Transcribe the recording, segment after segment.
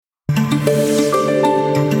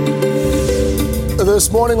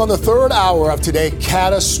this morning on the third hour of today,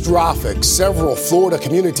 catastrophic. Several Florida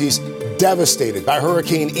communities devastated by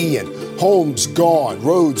Hurricane Ian. Homes gone,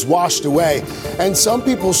 roads washed away, and some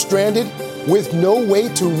people stranded with no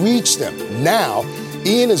way to reach them. Now,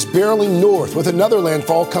 Ian is barreling north with another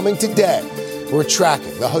landfall coming today. We're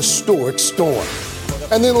tracking the historic storm.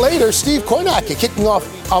 And then later, Steve Kornacki kicking off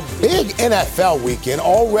a big NFL weekend,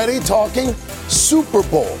 already talking Super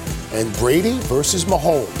Bowl and Brady versus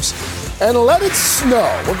Mahomes. And let it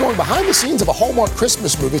snow. We're going behind the scenes of a Hallmark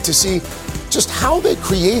Christmas movie to see just how they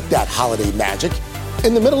create that holiday magic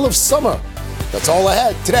in the middle of summer. That's all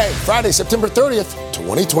ahead today, Friday, September 30th,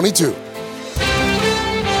 2022.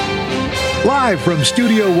 Live from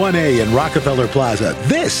Studio 1A in Rockefeller Plaza,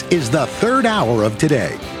 this is the third hour of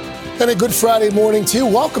today. And a good Friday morning to you.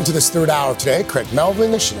 Welcome to this third hour of today. Craig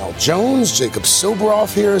Melvin, Chanel Jones, Jacob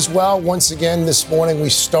Soboroff here as well. Once again, this morning we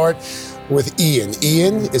start with Ian.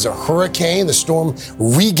 Ian is a hurricane, the storm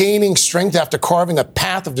regaining strength after carving a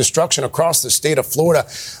path of destruction across the state of Florida.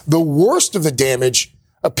 The worst of the damage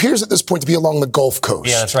appears at this point to be along the Gulf Coast.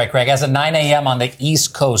 Yeah, that's right, Craig. As of 9 a.m. on the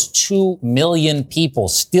East Coast, 2 million people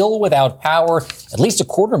still without power, at least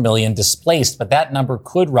 250,000 displaced, but that number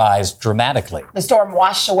could rise dramatically. The storm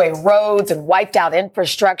washed away roads and wiped out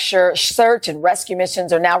infrastructure. Search and rescue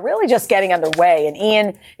missions are now really just getting underway, and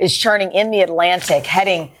Ian is churning in the Atlantic,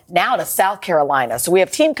 heading now to South Carolina. So we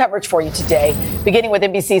have team coverage for you today, beginning with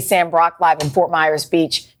NBC's Sam Brock live in Fort Myers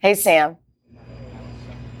Beach. Hey, Sam.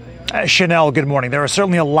 Chanel, good morning. There are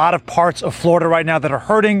certainly a lot of parts of Florida right now that are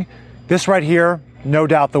hurting. This right here, no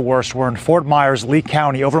doubt the worst. We're in Fort Myers, Lee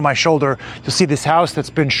County. Over my shoulder, you'll see this house that's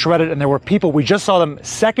been shredded, and there were people, we just saw them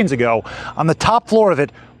seconds ago, on the top floor of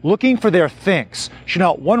it, looking for their things.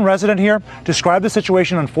 Chanel, one resident here described the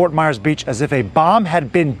situation on Fort Myers Beach as if a bomb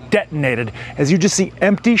had been detonated, as you just see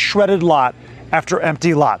empty, shredded lot after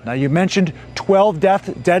empty lot. Now, you mentioned 12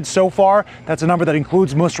 dead so far. That's a number that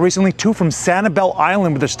includes most recently 2 from Sanibel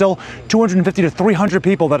Island, where there's still 250 to 300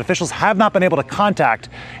 people that officials have not been able to contact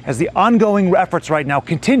as the ongoing efforts right now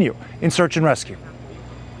continue in search and rescue.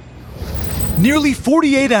 Nearly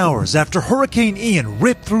 48 hours after Hurricane Ian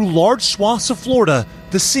ripped through large swaths of Florida,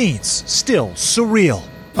 the scene's still surreal.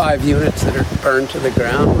 5 units that are burned to the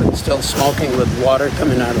ground, but still smoking with water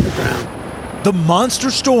coming out of the ground. The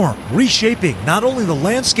monster storm reshaping not only the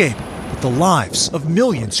landscape, but the lives of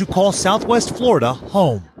millions who call Southwest Florida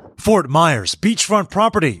home. Fort Myers beachfront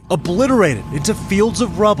property obliterated into fields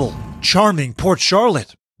of rubble. Charming Port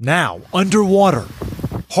Charlotte, now underwater.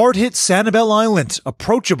 Hard-hit Sanibel Island,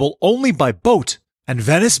 approachable only by boat. And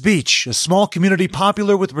Venice Beach, a small community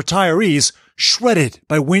popular with retirees, shredded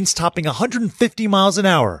by winds topping 150 miles an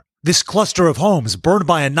hour. This cluster of homes burned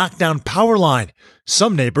by a knockdown power line.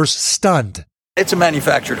 Some neighbors stunned. It's a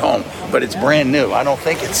manufactured home, but it's brand new. I don't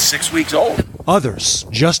think it's 6 weeks old. Others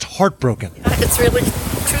just heartbroken. It's really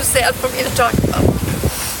too sad for me to talk about.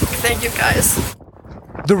 Thank you, guys.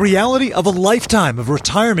 The reality of a lifetime of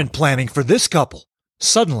retirement planning for this couple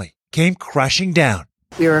suddenly came crashing down.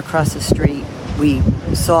 We were across the street. We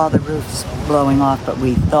saw the roofs blowing off, but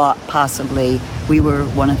we thought possibly we were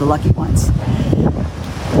one of the lucky ones.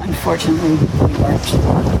 Unfortunately, we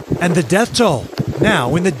weren't. And the death toll,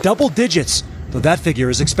 now in the double digits, though that figure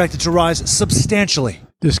is expected to rise substantially.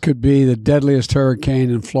 This could be the deadliest hurricane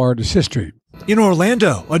in Florida's history. In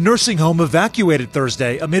Orlando, a nursing home evacuated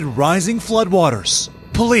Thursday amid rising floodwaters.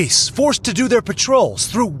 Police forced to do their patrols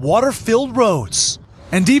through water-filled roads.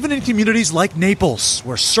 And even in communities like Naples,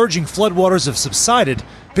 where surging floodwaters have subsided,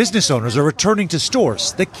 business owners are returning to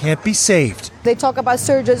stores that can't be saved. They talk about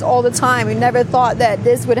surges all the time. We never thought that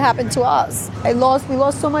this would happen to us. We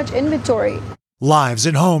lost so much inventory. Lives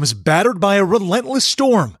and homes battered by a relentless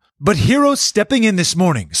storm. But heroes stepping in this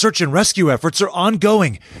morning. Search and rescue efforts are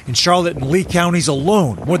ongoing. In Charlotte and Lee counties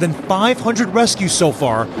alone, more than 500 rescues so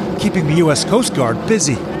far, keeping the U.S. Coast Guard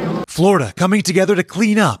busy. Florida coming together to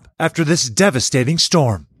clean up after this devastating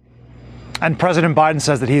storm. And President Biden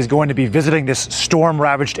says that he is going to be visiting this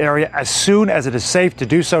storm-ravaged area as soon as it is safe to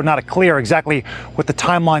do so. Not clear exactly what the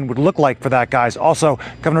timeline would look like for that, guys. Also,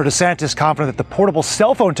 Governor DeSantis confident that the portable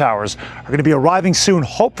cell phone towers are going to be arriving soon,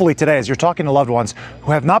 hopefully today, as you're talking to loved ones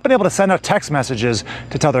who have not been able to send out text messages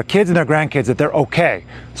to tell their kids and their grandkids that they're okay.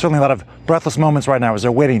 Certainly a lot of breathless moments right now as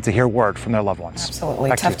they're waiting to hear word from their loved ones. Absolutely.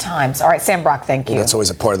 Tough times. All right, Sam Brock, thank you. Well, that's always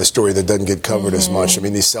a part of the story that doesn't get covered as much. I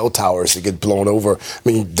mean, these cell towers that get blown over. I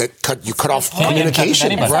mean, you cut off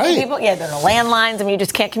communication, right? People, there are no landlines. I mean, you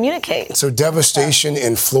just can't communicate. So devastation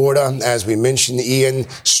in Florida, as we mentioned, Ian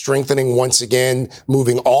strengthening once again,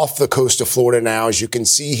 moving off the coast of Florida now. As you can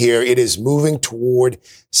see here, it is moving toward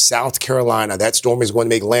South Carolina. That storm is going to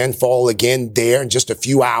make landfall again there in just a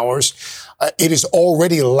few hours. It is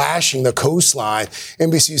already lashing the coastline.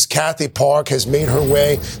 NBC's Kathy Park has made her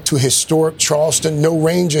way to historic Charleston. No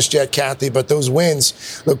rain just yet, Kathy, but those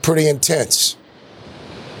winds look pretty intense.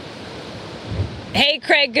 Hey,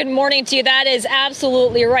 Craig, good morning to you. That is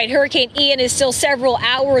absolutely right. Hurricane Ian is still several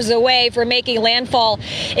hours away from making landfall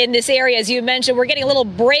in this area. As you mentioned, we're getting a little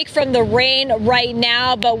break from the rain right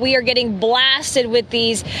now, but we are getting blasted with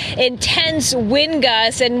these intense wind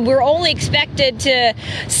gusts, and we're only expected to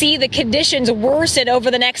see the conditions worsen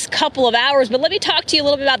over the next couple of hours. But let me talk to you a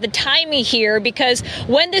little bit about the timing here, because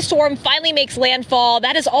when this storm finally makes landfall,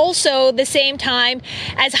 that is also the same time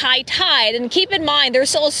as high tide. And keep in mind, there's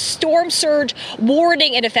still a storm surge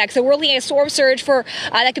warning in effect. So we're looking at a storm surge for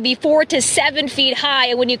that could be 4 to 7 feet high.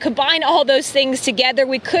 And when you combine all those things together,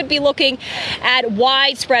 we could be looking at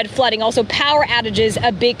widespread flooding. Also, power outages,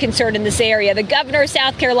 a big concern in this area. The governor of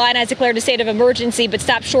South Carolina has declared a state of emergency, but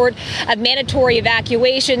stopped short of mandatory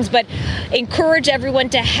evacuations. But encourage everyone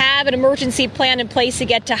to have an emergency plan in place to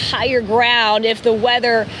get to higher ground if the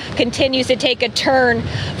weather continues to take a turn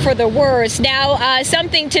for the worse. Now,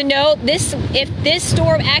 something to note, if this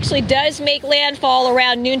storm actually does make landfall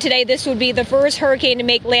around noon today, this would be the first hurricane to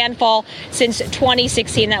make landfall since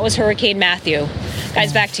 2016. That was Hurricane Matthew.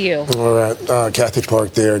 Guys, back to you. All right. Kathy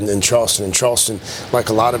Park there in Charleston. In Charleston, like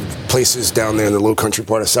a lot of places down there in the low country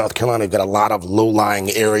part of South Carolina, you've got a lot of low-lying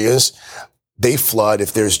areas. They flood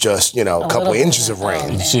if there's just, a couple of inches of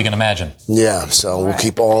rain. So you can imagine. Yeah, so we'll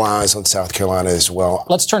keep all eyes on South Carolina as well.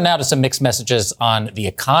 Let's turn now to some mixed messages on the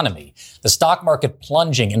economy. The stock market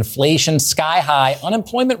plunging, inflation sky high,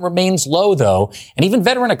 unemployment remains low, though, and even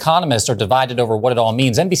veteran economists are divided over what it all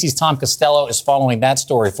means. NBC's Tom Costello is following that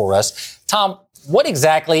story for us. Tom, what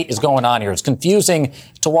exactly is going on here? It's confusing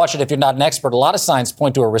to watch it if you're not an expert. A lot of signs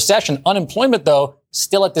point to a recession. Unemployment, though,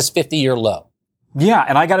 still at this 50-year low. Yeah,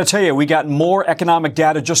 and I got to tell you, we got more economic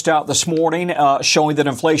data just out this morning showing that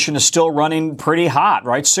inflation is still running pretty hot,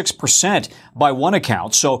 right? 6% by one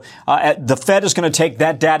account. So the Fed is going to take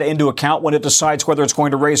that data into account when it decides whether it's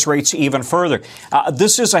going to raise rates even further.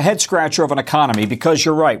 This is a head scratcher of an economy because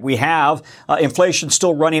you're right. We have inflation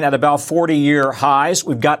still running at about 40-year highs.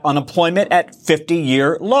 We've got unemployment at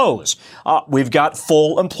 50-year lows. We've got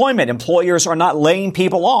full employment. Employers are not laying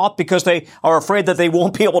people off because they are afraid that they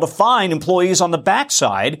won't be able to find employees on the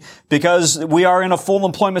backside because we are in a full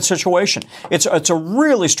employment situation. It's a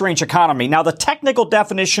really strange economy. Now, the technical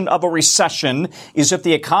definition of a recession is if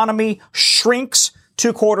the economy shrinks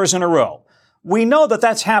 2 quarters in a row. We know that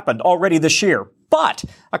that's happened already this year. But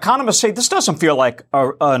economists say this doesn't feel like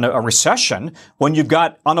a recession when you've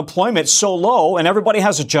got unemployment so low and everybody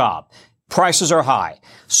has a job. Prices are high.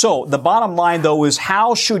 So the bottom line, though, is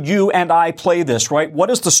how should you and I play this, right? What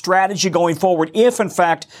is the strategy going forward if, in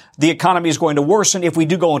fact, the economy is going to worsen if we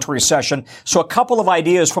do go into recession? So a couple of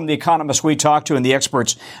ideas from the economists we talked to and the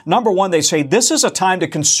experts. Number one, they say this is a time to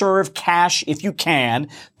conserve cash if you can.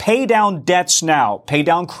 Pay down debts now. Pay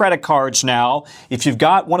down credit cards now. If you've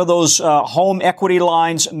got one of those home equity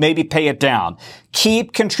lines, maybe pay it down.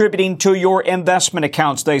 Keep contributing to your investment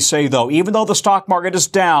accounts, they say, though. Even though the stock market is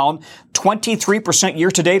down 23%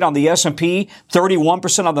 year to date on the S&P,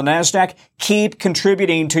 31% on the NASDAQ, keep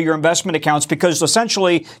contributing to your investment accounts because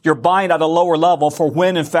essentially you're buying at a lower level for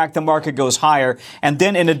when, in fact, the market goes higher. And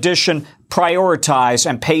then, in addition, prioritize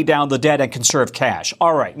and pay down the debt and conserve cash.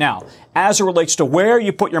 All right. Now, as it relates to where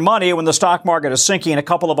you put your money when the stock market is sinking, a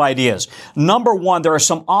couple of ideas. Number one, there are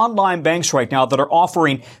some online banks right now that are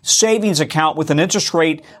offering savings account with an interest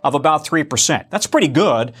rate of about 3%. That's pretty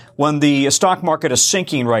good when the stock market is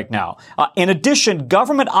sinking right now. In addition,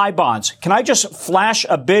 government I-bonds. Can I just flash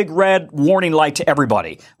a big red warning light to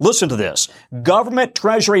everybody? Listen to this. Government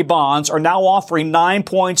treasury bonds are now offering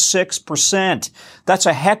 9.6%. That's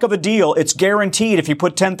a heck of a deal. It's guaranteed if you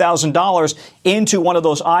put $10,000 into one of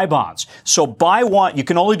those I-bonds. So buy one. You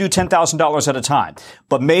can only do $10,000 at a time,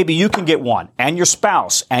 but maybe you can get one and your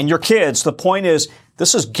spouse and your kids. The point is,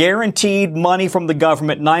 this is guaranteed money from the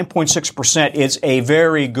government. 9.6% is a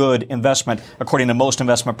very good investment, according to most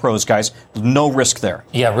investment pros, guys. No risk there.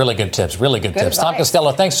 Yeah, really good tips. Really good tips. Advice. Tom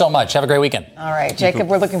Costello, thanks so much. Have a great weekend. All right, Jacob,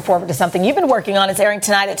 we're looking forward to something you've been working on. It's airing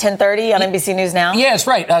tonight at 10:30 on NBC News Now. Yeah, that's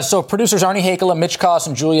right. So producers Arnie Hakela, Mitch Koss,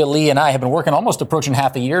 and Julia Lee and I have been working almost approaching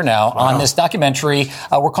half a year now on this documentary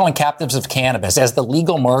we're calling Captives of Cannabis. As the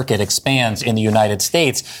legal market expands in the United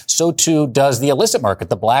States, so too does the illicit market,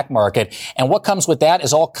 the black market. And what comes with that that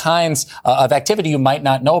is all kinds of activity you might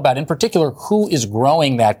not know about. In particular, who is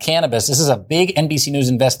growing that cannabis? This is a big NBC News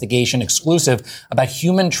investigation exclusive about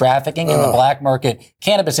human trafficking in the black market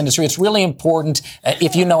cannabis industry. It's really important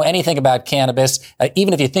if you know anything about cannabis,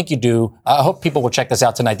 even if you think you do. I hope people will check this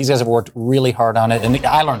out tonight. These guys have worked really hard on it, and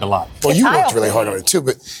I learned a lot. Well, you worked really hard on it too,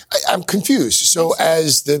 but I'm confused. So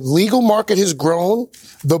as the legal market has grown,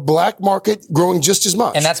 the black market growing just as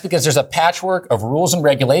much. And that's because there's a patchwork of rules and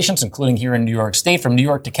regulations, including here in New York State, from New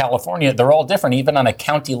York to California. They're all different, even on a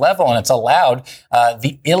county level, and it's allowed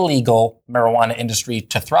the illegal marijuana industry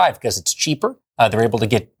to thrive because it's cheaper. They're able to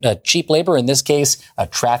get cheap labor, in this case,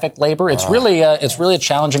 traffic labor. It's really a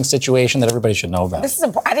challenging situation that everybody should know about. This is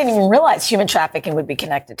important. I didn't even realize human trafficking would be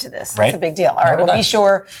connected to this. Right? That's a big deal. All right, well, be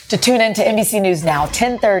sure to tune in to NBC News Now,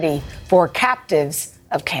 10:30, for Captives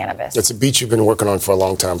of Cannabis. That's a beat you've been working on for a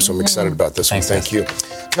long time, so I'm excited about this one. Thank you.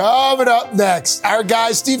 Coming up next, our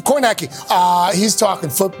guy, Steve Kornacki. He's talking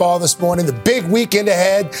football this morning, the big weekend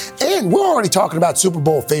ahead, and we're already talking about Super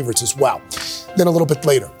Bowl favorites as well. Then a little bit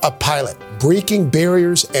later, a pilot breaking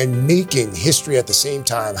barriers and making history at the same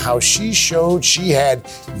time, how she showed she had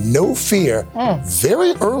no fear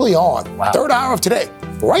very early on. Wow. Third hour of today.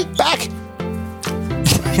 Right back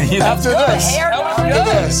after this. After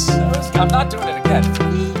this. I'm not doing it again.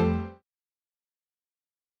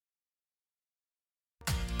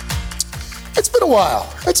 It's been a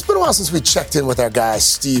while. It's been a while since we checked in with our guy,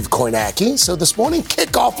 Steve Kornacki. So this morning,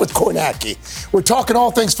 Kickoff with Kornacki. We're talking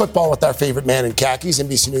all things football with our favorite man in khakis,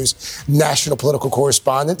 NBC News national political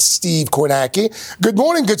correspondent, Steve Kornacki. Good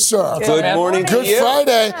morning, good sir. Good morning. Good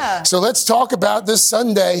Friday. Yeah. So let's talk about this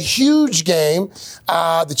Sunday. Huge game.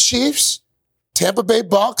 The Chiefs, Tampa Bay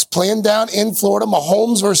Bucks playing down in Florida.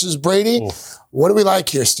 Mahomes versus Brady. Oof. What do we like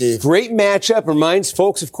here, Steve? Great matchup. Reminds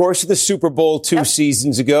folks, of course, of the Super Bowl 2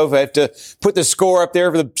 seasons ago. If I have to put the score up there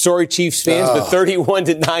for the sorry Chiefs fans, but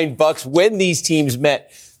 31-9 Bucks when these teams met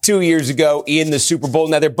 2 years ago in the Super Bowl.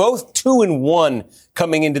 Now, they're both 2-1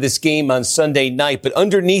 coming into this game on Sunday night, but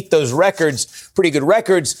underneath those records, pretty good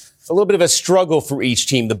records, a little bit of a struggle for each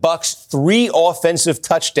team. The Bucks, 3 offensive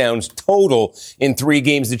touchdowns total in 3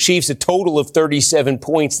 games. The Chiefs, a total of 37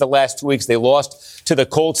 points the last 2 weeks. They lost to the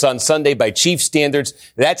Colts on Sunday by Chiefs standards.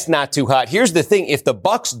 That's not too hot. Here's the thing. If the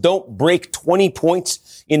Bucks don't break 20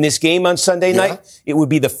 points in this game on Sunday night, it would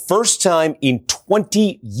be the first time in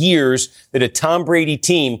 20 years that a Tom Brady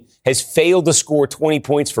team has failed to score 20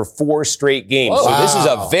 points for 4 straight games. Whoa. So this is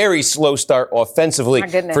a very slow start offensively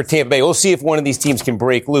for Tampa Bay. We'll see if one of these teams can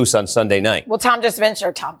break loose on Sunday night. Well, Tom just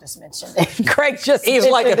mentioned. Greg just He's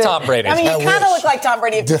like a Tom Brady. I mean, you kind of look like Tom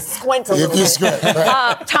Brady if you squint a little bit.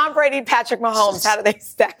 Right. Tom Brady, Patrick Mahomes, how do they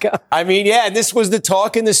stack up? I mean, yeah, and this was the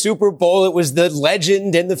talk in the Super Bowl. It was the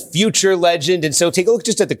legend and the future legend. And so take a look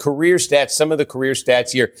just at the career stats, some of the career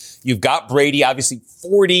stats here. You've got Brady, obviously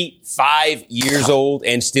 45 years old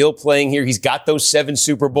and still playing here. He's got those 7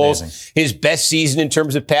 Super Bowls. Amazing. His best season in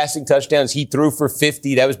terms of passing touchdowns, he threw for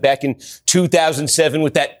 50. That was back in 2007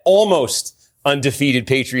 with that almost undefeated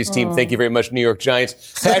Patriots team. Thank you very much, New York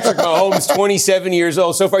Giants. Patrick Mahomes, 27 years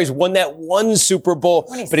old. So far, he's won that 1 Super Bowl.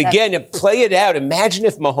 27. But again, play it out. Imagine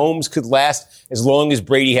if Mahomes could last as long as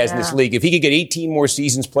Brady has in this league. If he could get 18 more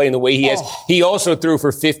seasons playing the way he has. He also threw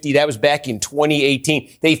for 50. That was back in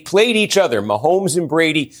 2018. They've played each other, Mahomes and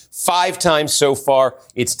Brady, 5 times so far.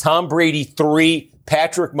 It's Tom Brady 3,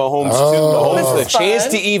 Patrick Mahomes 2. Mahomes with a chance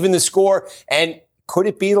to even the score. And could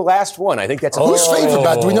it be the last one? I think that's who's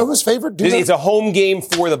favored. Do we know who's favored? It's a home game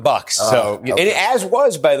for the Bucks. And as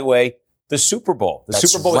was, by the way, the Super Bowl. The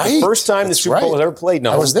Super Bowl was the first time the Super Bowl was ever played in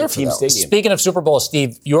a home team stadium. Speaking of Super Bowl,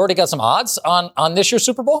 Steve, you already got some odds on this year's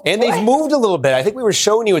Super Bowl? And they've moved a little bit. I think we were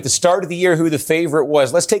showing you at the start of the year who the favorite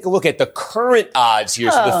was. Let's take a look at the current odds here.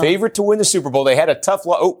 So the favorite to win the Super Bowl, they had a tough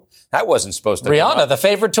loss. Oh, that wasn't supposed to be. Rihanna, the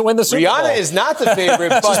favorite to win the Super Bowl. Rihanna is not the favorite.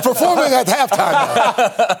 But she's performing at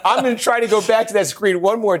halftime. I'm going to try to go back to that screen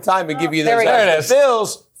one more time and give you those. There it is. The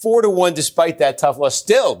Bills, 4-1 despite that tough loss.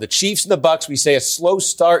 Still, the Chiefs and the Bucks, we say a slow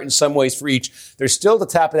start in some ways for each. They're still at the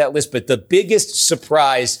top of that list, but the biggest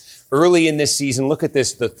surprise early in this season, look at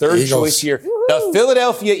this, the third choice here. The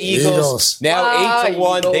Philadelphia Eagles. Now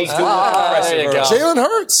 8-1. They do impressive. Jalen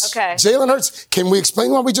Hurts. Okay. Jalen Hurts. Can we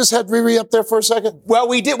explain why we just had Riri up there for a second? Well,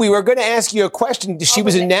 we did. We were going to ask you a question. She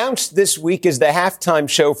was announced this week as the halftime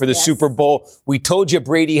show for the Super Bowl. We told you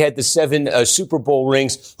Brady had the 7 Super Bowl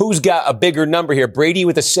rings. Who's got a bigger number here? Brady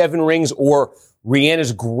with the 7 rings or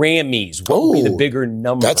Rihanna's Grammys? What would be the bigger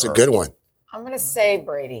number? That's a good one. I'm going to say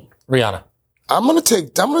Brady. Rihanna. I'm going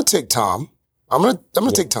to take Tom. I'm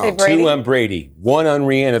gonna take Tom. Hey, 2 on Brady, 1 on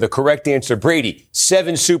Rihanna. The correct answer, Brady.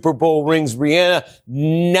 7 Super Bowl rings. Rihanna,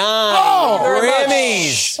 9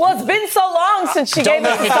 Grammys. Well, it's been so long since she gave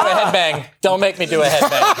us a song. Don't make me do a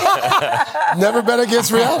headbang. Never bet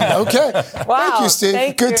against Rihanna. Okay. Wow. Thank you,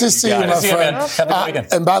 Steve. Good to see you, my friend. Have a good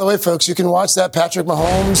weekend. And by the way, folks, you can watch that Patrick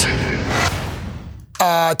Mahomes,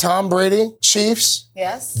 Tom Brady, Chiefs,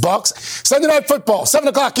 Yes. Bucks, Sunday Night Football, 7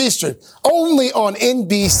 o'clock Eastern, only on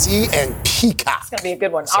NBC and Peacock. It's going to be a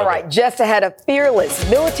good one. All right, just ahead, a fearless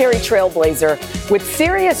military trailblazer with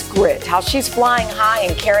serious grit, how she's flying high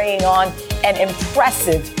and carrying on an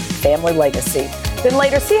impressive family legacy. Then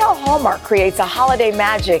later, see how Hallmark creates a holiday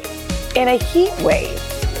magic in a heat wave.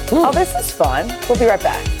 Oh, this is fun. We'll be right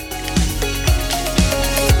back.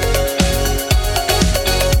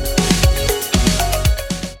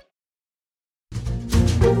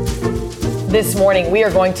 This morning, we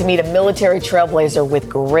are going to meet a military trailblazer with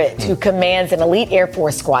grit who commands an elite Air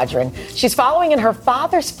Force squadron. She's following in her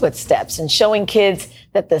father's footsteps and showing kids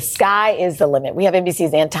that the sky is the limit. We have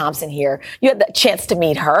NBC's Ann Thompson here. You had the chance to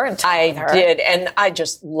meet her and talk with her. I did, and I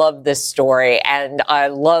just love this story, and I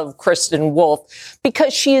love Kristen Wolf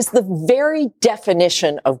because she is the very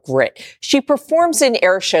definition of grit. She performs in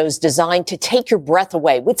air shows designed to take your breath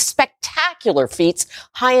away with spectacular feats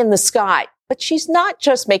high in the sky. But she's not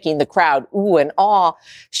just making the crowd ooh and ah.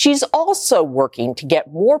 She's also working to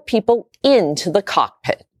get more people into the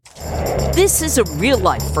cockpit. This is a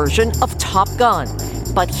real-life version of Top Gun,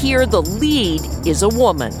 but here the lead is a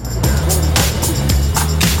woman.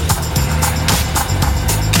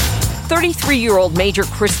 33-year-old Major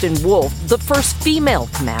Kristen Wolf, the first female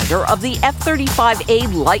commander of the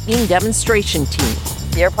F35A Lightning demonstration team.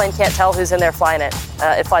 The airplane can't tell who's in there flying it.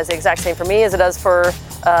 It flies the exact same for me as it does for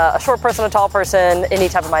a short person, a tall person, any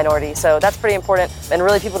type of minority. So that's pretty important. And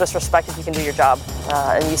really, people just respect if you can do your job.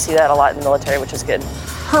 And you see that a lot in the military, which is good.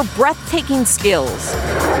 Her breathtaking skills,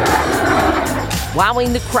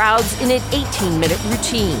 wowing the crowds in an 18-minute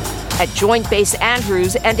routine at Joint Base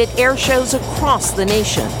Andrews and at air shows across the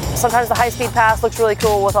nation. Sometimes the high-speed pass looks really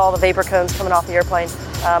cool with all the vapor cones coming off the airplane.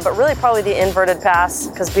 But really probably the inverted pass,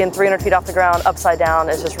 because being 300 feet off the ground, upside down,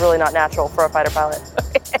 is just really not natural for a fighter pilot.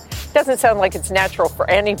 Doesn't sound like it's natural for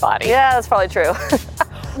anybody. Yeah, that's probably true.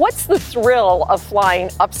 What's the thrill of flying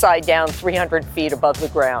upside down 300 feet above the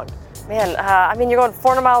ground? Man, I mean, you're going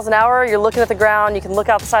 400 miles an hour, you're looking at the ground, you can look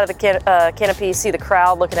out the side of the canopy, see the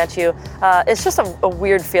crowd looking at you. It's just a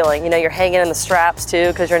weird feeling. You know, you're hanging in the straps, too,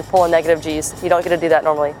 because you're pulling negative Gs. You don't get to do that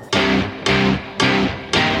normally.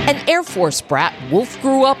 An Air Force brat, Wolf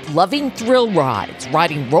grew up loving thrill rides,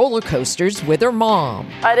 riding roller coasters with her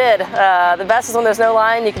mom. I did. The best is when there's no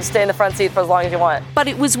line, you can stay in the front seat for as long as you want. But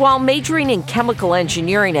it was while majoring in chemical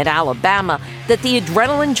engineering at Alabama that the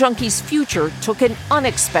adrenaline junkie's future took an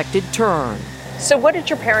unexpected turn. So what did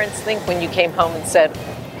your parents think when you came home and said,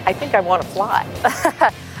 I think I want to fly?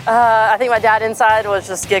 I think my dad inside was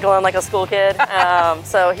just giggling like a school kid.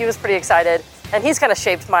 So he was pretty excited. And he's kind of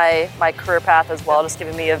shaped my career path as well, just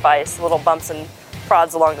giving me advice, little bumps and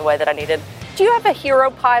prods along the way that I needed. Do you have a hero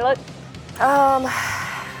pilot?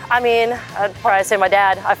 I mean, I'd probably say my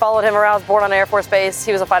dad. I followed him around, I was born on an Air Force base.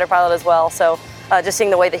 He was a fighter pilot as well. So just seeing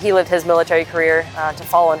the way that he lived his military career, to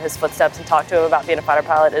follow in his footsteps and talk to him about being a fighter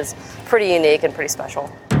pilot is pretty unique and pretty special.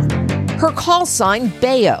 Her call sign,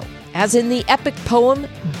 Bayo, as in the epic poem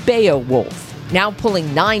Beowulf. Now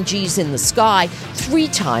pulling 9 Gs in the sky, 3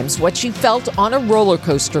 times what she felt on a roller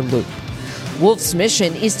coaster loop. Wolf's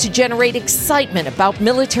mission is to generate excitement about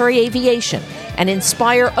military aviation and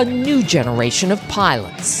inspire a new generation of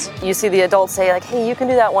pilots. You see the adults say, like, hey, you can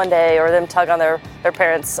do that one day, or them tug on their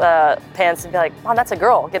parents' pants and be like, Mom, that's a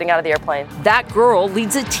girl getting out of the airplane. That girl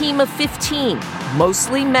leads a team of 15,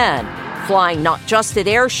 mostly men, flying not just at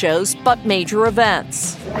air shows, but major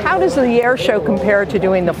events. How does the air show compare to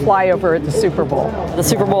doing the flyover at the Super Bowl? The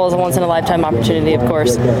Super Bowl is a once-in-a-lifetime opportunity, of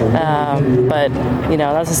course. But, you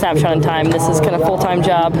know, that's a snapshot in time. This is kind of a full-time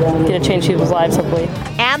job. Get to change people's lives, hopefully.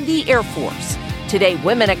 And the Air Force. Today,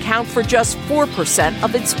 women account for just 4%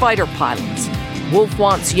 of its fighter pilots. Wolf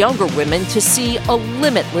wants younger women to see a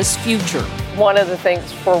limitless future. One of the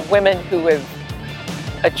things for women who have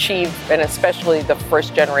achieved, and especially the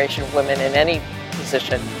first generation of women in any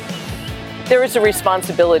position, there is a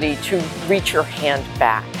responsibility to reach your hand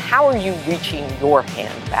back. How are you reaching your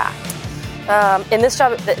hand back? In this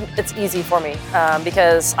job, it's easy for me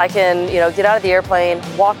because I can, get out of the airplane,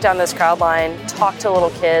 walk down this crowd line, talk to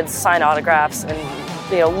little kids, sign autographs, and,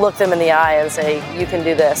 look them in the eye and say, you can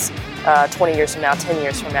do this 20 years from now, 10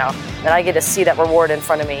 years from now. And I get to see that reward in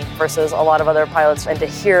front of me versus a lot of other pilots. And to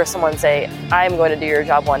hear someone say, I'm going to do your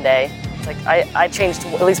job one day, It's like I changed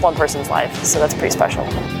at least one person's life, so that's pretty special.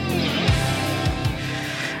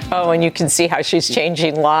 Oh, and you can see how she's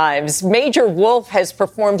changing lives. Major Wolf has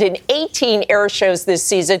performed in 18 air shows this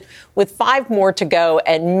season, with 5 more to go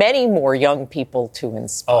and many more young people to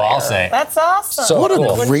inspire. Oh, I'll say. That's awesome. So What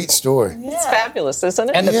cool. a great story. It's fabulous, isn't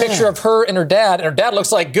it? And the picture of her and her dad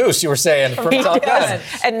looks like Goose, you were saying, from He Top Gun. does.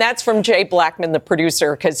 And that's from Jay Blackman, the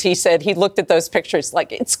producer, because he said he looked at those pictures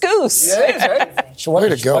like, it's Goose. Yeah, so what Way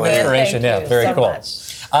to go, what an Ann. inspiration. Thank Yeah, you very so cool. much.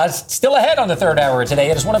 Still ahead on the third hour today,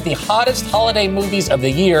 it is one of the hottest holiday movies of the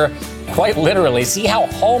year, quite literally. See how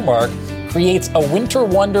Hallmark creates a winter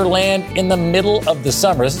wonderland in the middle of the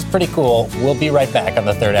summer. This is pretty cool. We'll be right back on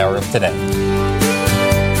the third hour of today.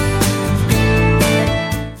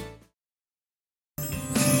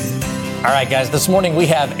 All right, guys, this morning we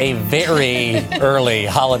have a very early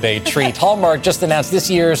holiday treat. Hallmark just announced this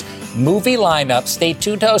year's movie lineup. Stay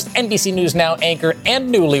tuned to host NBC News Now anchor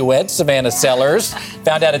and newlywed Savannah Sellers.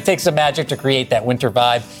 Found out it takes some magic to create that winter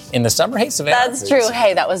vibe in the summer. Hey, Savannah. That's true.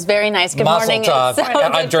 Hey, that was very nice. Good Mazel morning. tov. It's so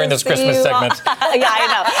good during to this see Christmas you. segment. Yeah, I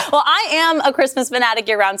know. Well, I am a Christmas fanatic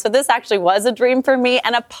year-round, so this actually was a dream for me.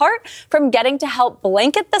 And apart from getting to help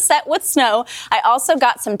blanket the set with snow, I also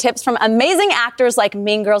got some tips from amazing actors like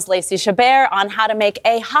Mean Girls' Lacey Chabert on how to make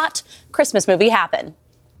a hot Christmas movie happen.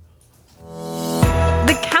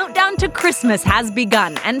 The countdown to Christmas has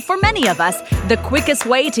begun, and for many of us, the quickest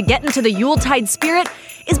way to get into the Yuletide spirit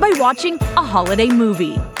is by watching a holiday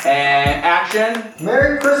movie. And action.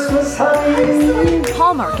 Merry Christmas, honey!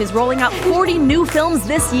 Hallmark is rolling out 40 new films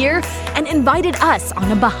this year and invited us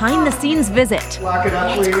on a behind-the-scenes visit. Lock it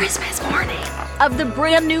up, please. It's Christmas morning. Of the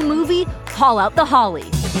brand new movie, Haul Out the Holly.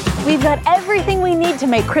 We've got everything we need to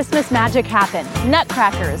make Christmas magic happen.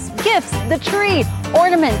 Nutcrackers, gifts, the tree,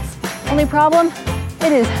 ornaments. Only problem?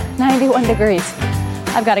 It is 91 degrees.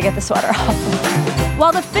 I've got to get the sweater off.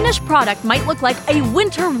 While the finished product might look like a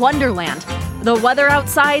winter wonderland, the weather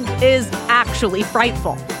outside is actually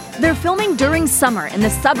frightful. They're filming during summer in the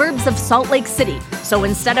suburbs of Salt Lake City, so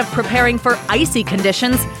instead of preparing for icy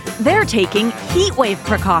conditions, they're taking heat wave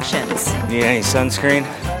precautions. Need any sunscreen?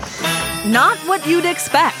 Not what you'd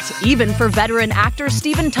expect, even for veteran actor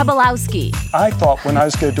Stephen Tobolowsky. I thought when I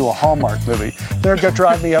was going to do a Hallmark movie, they're going to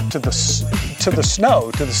drive me up to the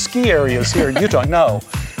snow, to the ski areas here in Utah. No,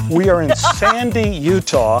 we are in Sandy,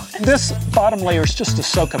 Utah. This bottom layer is just to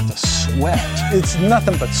soak up the sweat. It's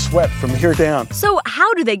nothing but sweat from here down. So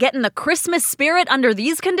how do they get in the Christmas spirit under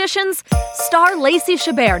these conditions? Star Lacey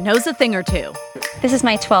Chabert knows a thing or two. This is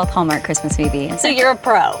my 12th Hallmark Christmas movie. So you're a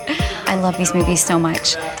pro. I love these movies so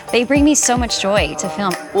much. They bring me so much joy to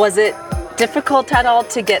film. Was it difficult at all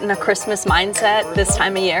to get in a Christmas mindset this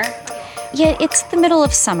time of year? Yeah, it's the middle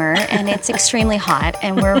of summer and it's extremely hot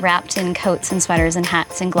and we're wrapped in coats and sweaters and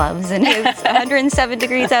hats and gloves and it's 107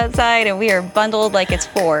 degrees outside and we are bundled like it's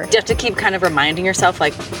 4. Do you have to keep kind of reminding yourself,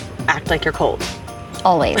 like, act like you're cold?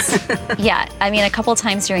 Always. Yeah, I mean, a couple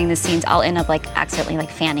times during the scenes, I'll end up like accidentally like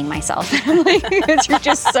fanning myself. I'm like, because you're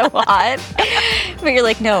just so hot. But you're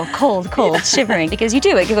like, no, cold, shivering. Because you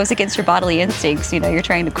do, it goes against your bodily instincts. You know, you're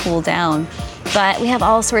trying to cool down. But we have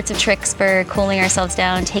all sorts of tricks for cooling ourselves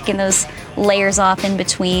down, taking those layers off in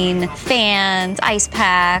between, fans, ice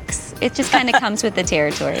packs. It just kind of comes with the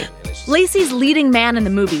territory. Lacey's leading man in the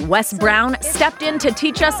movie, Wes Brown, stepped in to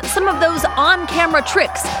teach us some of those on-camera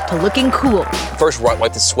tricks to looking cool. First,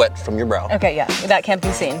 wipe the sweat from your brow. Okay, yeah, that can't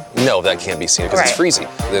be seen. No, that can't be seen because it's freezing.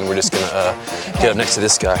 Then we're just gonna get up next to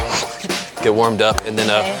this guy, get warmed up, and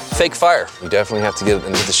then fake fire. You definitely have to get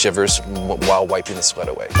into the shivers while wiping the sweat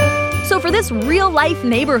away. So for this real-life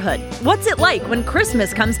neighborhood, what's it like when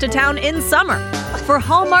Christmas comes to town in summer? For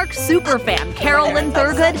Hallmark superfan Carolyn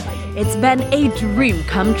Thurgood, it's been a dream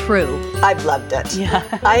come true. I've loved it. Yeah.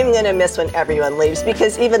 I'm going to miss when everyone leaves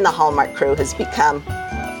because even the Hallmark crew has become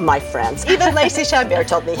my friends. Even Lacey Chabert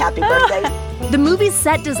told me happy birthday. The movie's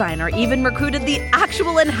set designer even recruited the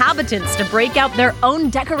actual inhabitants to break out their own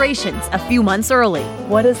decorations a few months early.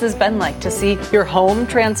 What has this been like to see your home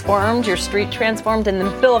transformed, your street transformed in the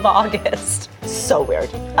middle of August? So weird.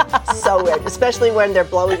 So weird, especially when they're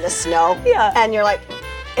blowing the snow. Yeah. And you're like,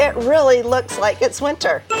 it really looks like it's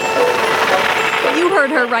winter. You heard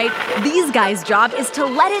her right. These guys' job is to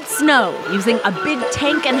let it snow using a big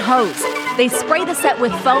tank and hose. They spray the set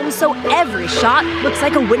with foam so every shot looks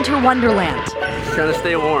like a winter wonderland. Trying to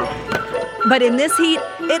stay warm. But in this heat,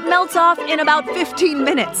 it melts off in about 15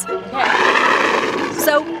 minutes.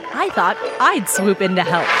 So I thought I'd swoop in to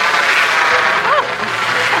help.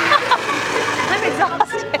 I'm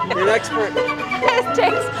exhausted. You're an expert. It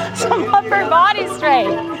takes some upper body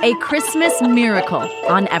strength. A Christmas miracle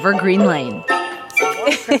on Evergreen Lane.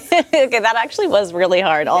 Okay, that actually was really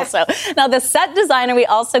hard also. Now, the set designer we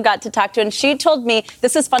also got to talk to, and she told me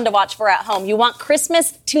this is fun to watch for at home. You want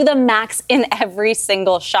Christmas to the max in every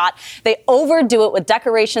single shot. They overdo it with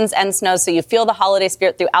decorations and snow, so you feel the holiday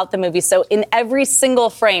spirit throughout the movie. So in every single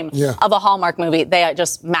frame of a Hallmark movie, they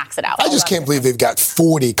just max it out. I just can't believe they've got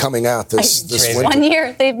 40 coming out this winter. 1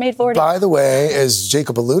 year, they've made 40. By the way, as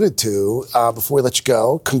Jacob alluded to, before we let you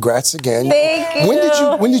go, congrats again. Thank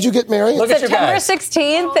you. When did you get married? September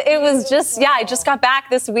 16th. It was just, I just got back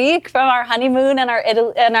this week from our honeymoon and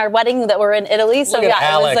our wedding that were in Italy. So Look at it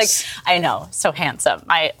Alex. was like, I know, so handsome.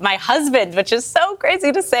 My husband, which is so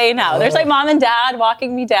crazy to say now. There's like mom and dad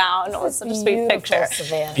walking me down. It was such a sweet picture.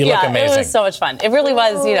 You look amazing. It was so much fun. It really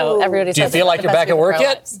was, everybody Do you says feel like you're back at work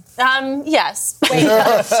yet? Yes. Wait,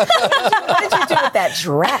 what did you do with that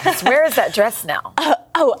dress? Where is that dress now?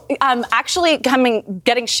 Actually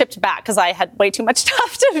getting shipped back because I had way too much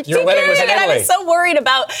stuff to take Your wedding care was of in it. And I Italy. was so worried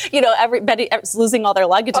about, everybody losing all their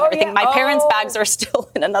luggage and everything. My parents' bags are still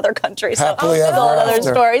in another country. So Happily that's ever a whole other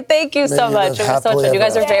after. story. Thank you so May you much. live It was so much happily fun. You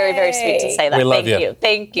guys ever are very, very sweet to say that. We love Thank you.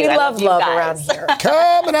 Thank you. We I love you love guys. around here.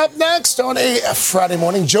 Coming up next on a Friday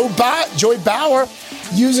morning, Joy Bauer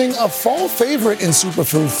using a fall favorite in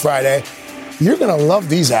Superfood Friday. You're going to love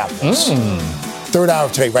these apples. Third hour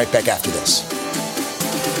today, right back after this.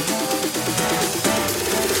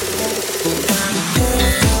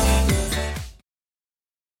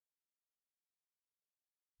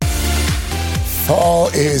 Fall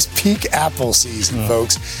is peak apple season,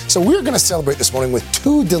 folks. So we're going to celebrate this morning with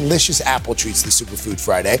 2 delicious apple treats this Superfood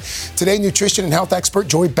Friday. Today, nutrition and health expert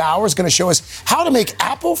Joy Bauer is going to show us how to make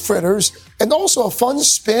apple fritters and also a fun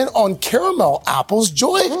spin on caramel apples.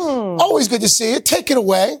 Joy, always good to see you. Take it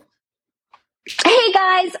away. Hey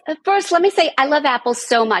guys, first let me say I love apples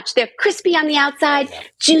so much. They're crispy on the outside,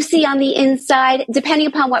 juicy on the inside. Depending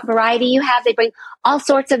upon what variety you have, they bring all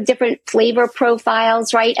sorts of different flavor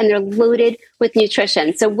profiles, right? And they're loaded with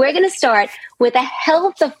nutrition. So we're going to start with a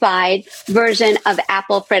healthified version of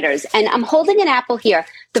apple fritters. And I'm holding an apple here.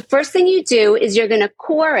 The first thing you do is you're going to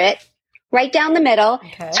core it right down the middle,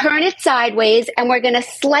 turn it sideways, and we're going to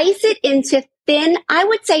slice it into thin, I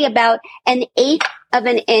would say about 1/8 of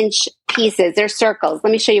an inch pieces. They're circles.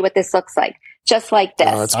 Let me show you what this looks like. Just like this.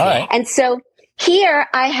 that's cool. All right. And so here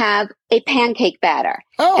I have a pancake batter.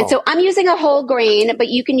 And so I'm using a whole grain, but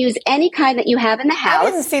you can use any kind that you have in the house.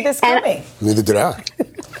 I didn't see this coming. Neither did I.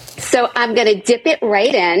 So I'm going to dip it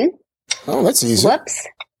right in. Oh, that's easy. Whoops.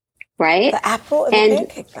 Right? The apple and the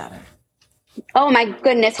pancake batter. Oh my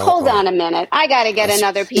goodness. Hold on a minute. I got to get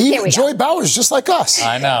another piece. Here we go. Joy Bauer's just like us.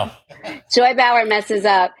 I know. Joy Bauer messes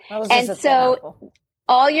up. And so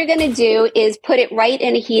all you're going to do is put it right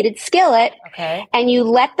in a heated skillet. And you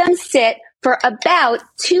let them sit for about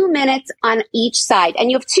 2 minutes on each side.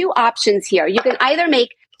 And you have 2 options here. You can either make,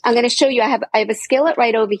 I'm going to show you, I have a skillet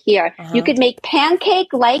right over here. You could make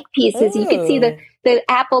pancake-like pieces. You can see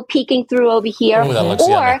the apple peeking through over here. Ooh, that looks or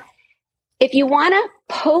yummy. if you want to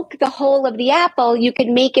poke the hole of the apple, you could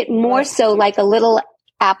make it more so like a little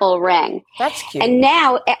apple ring. That's cute. And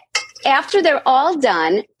now, after they're all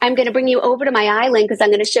done, I'm going to bring you over to my island because I'm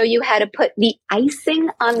going to show you how to put the icing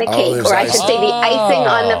on the cake, or I should say the icing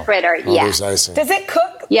on the fritter. There's icing. Does it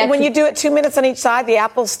cook? Yes. When you do it 2 minutes on each side, the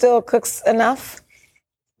apple still cooks enough?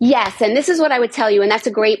 Yes, and this is what I would tell you, and that's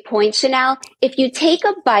a great point, Chanel. If you take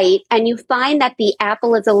a bite and you find that the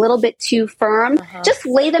apple is a little bit too firm, just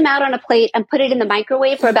lay them out on a plate and put it in the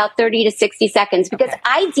microwave for about 30 to 60 seconds. Because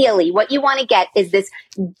ideally, what you want to get is this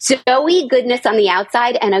doughy goodness on the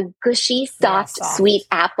outside and a gushy, soft, sweet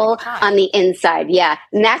apple on the inside. Yeah,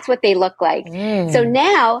 and that's what they look like. So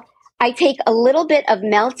now I take a little bit of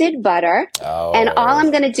melted butter, and all I'm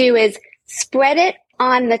going to do is spread it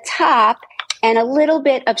on the top and a little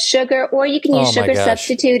bit of sugar, or you can use sugar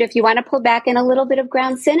substitute if you want to pull back in a little bit of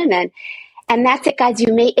ground cinnamon. And that's it, guys.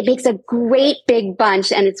 It makes a great big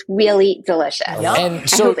bunch, and it's really delicious. And I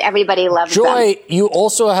hope everybody loves Joy, them. you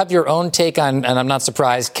also have your own take on, and I'm not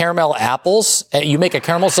surprised, caramel apples. You make a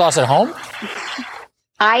caramel sauce at home?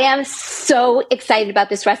 I am so excited about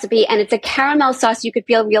this recipe, and it's a caramel sauce you could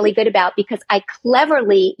feel really good about because I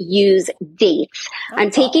cleverly use dates.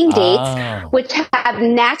 I'm taking dates, which have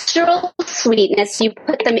natural sweetness. You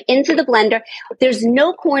put them into the blender. There's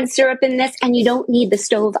no corn syrup in this, and you don't need the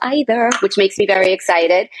stove either, which makes me very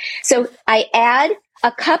excited. So I add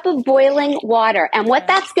a cup of boiling water, and what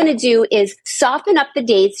that's going to do is soften up the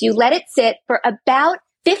dates. You let it sit for about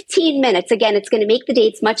 15 minutes. Again, it's going to make the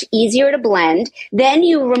dates much easier to blend. Then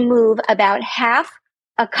you remove about half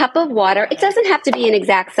a cup of water. It doesn't have to be an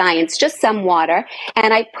exact science, just some water.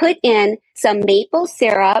 And I put in some maple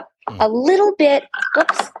syrup, a little bit,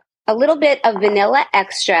 a little bit of vanilla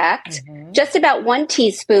extract, just about 1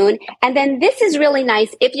 teaspoon. And then this is really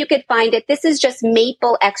nice. If you could find it, this is just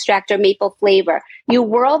maple extract or maple flavor. You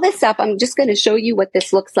whirl this up. I'm just going to show you what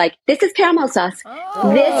this looks like. This is caramel sauce.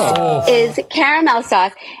 This is caramel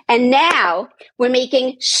sauce. And now we're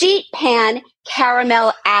making sheet pan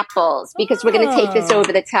caramel apples because we're going to take this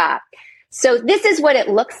over the top. So this is what it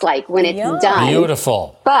looks like when it's done.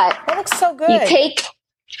 Beautiful. But that looks so good.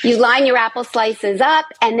 You line your apple slices up,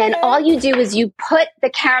 and then all you do is you put the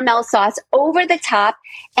caramel sauce over the top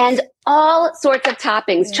and all sorts of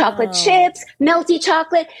toppings, chocolate chips, melty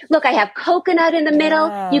chocolate. Look, I have coconut in the middle.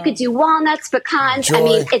 You could do walnuts, pecans. Joy. I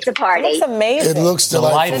mean, it's a party. It looks amazing. It looks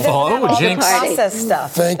delightful. All the processed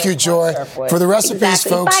stuff. Thank you, Joy. For the recipes,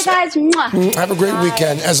 folks. Bye, guys. Mwah. Have a great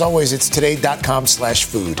weekend. As always, it's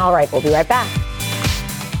today.com/food. All right, we'll be right back.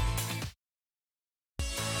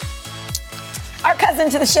 Our cousin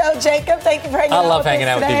to the show, Jacob. Thank you for hanging out with us. I love hanging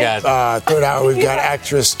out with you guys. Third hour, we've got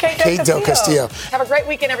actress Kate Del Castillo. Have a great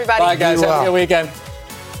weekend, everybody. Bye, guys. Have a good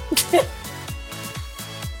weekend.